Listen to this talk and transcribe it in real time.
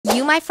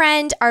You, my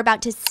friend, are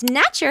about to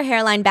snatch your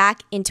hairline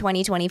back in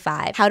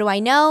 2025. How do I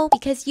know?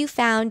 Because you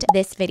found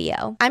this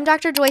video. I'm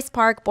Dr. Joyce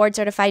Park, board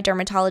certified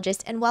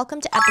dermatologist, and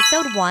welcome to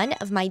episode 1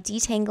 of my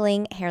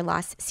Detangling Hair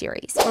Loss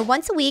series, where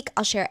once a week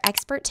I'll share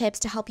expert tips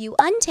to help you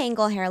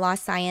untangle hair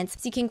loss science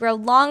so you can grow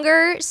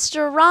longer,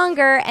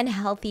 stronger, and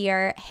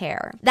healthier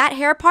hair. That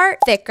hair part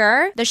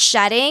thicker, the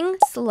shedding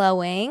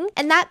slowing,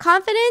 and that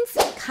confidence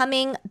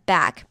coming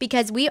back,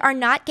 because we are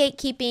not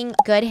gatekeeping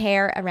good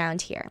hair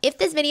around here. If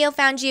this video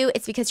found you,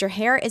 it's because your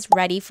hair is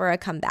ready for a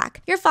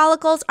comeback. Your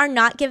follicles are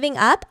not giving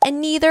up, and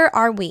neither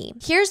are we.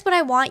 Here's what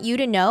I want you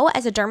to know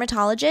as a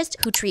dermatologist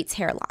who treats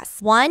hair loss.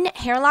 1,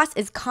 hair loss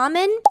is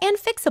common and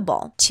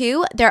fixable.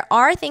 2, there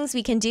are things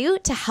we can do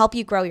to help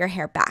you grow your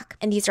hair back.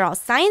 And these are all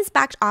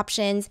science-backed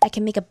options that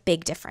can make a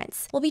big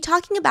difference. We'll be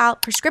talking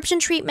about prescription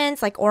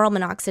treatments like oral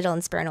minoxidil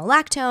and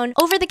spironolactone,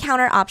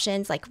 over-the-counter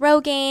options like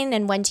Rogaine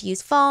and when to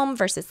use foam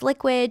versus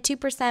liquid,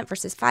 2%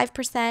 versus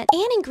 5%,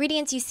 and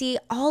ingredients you see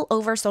all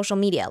over social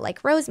media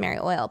like rosemary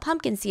oil,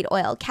 pumpkin seed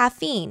oil,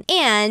 caffeine.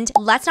 And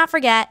let's not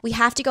forget, we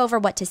have to go over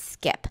what to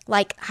skip,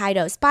 like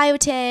high-dose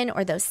biotin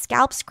or those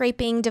scalp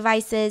scraping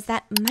devices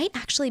that might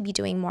actually be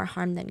doing more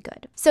harm than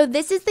good. So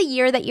this is the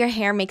year that your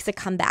hair makes a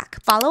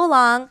comeback. Follow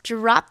along,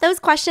 drop those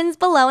questions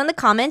below in the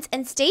comments,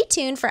 and stay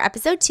tuned for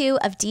episode 2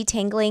 of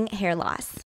Detangling Hair Loss.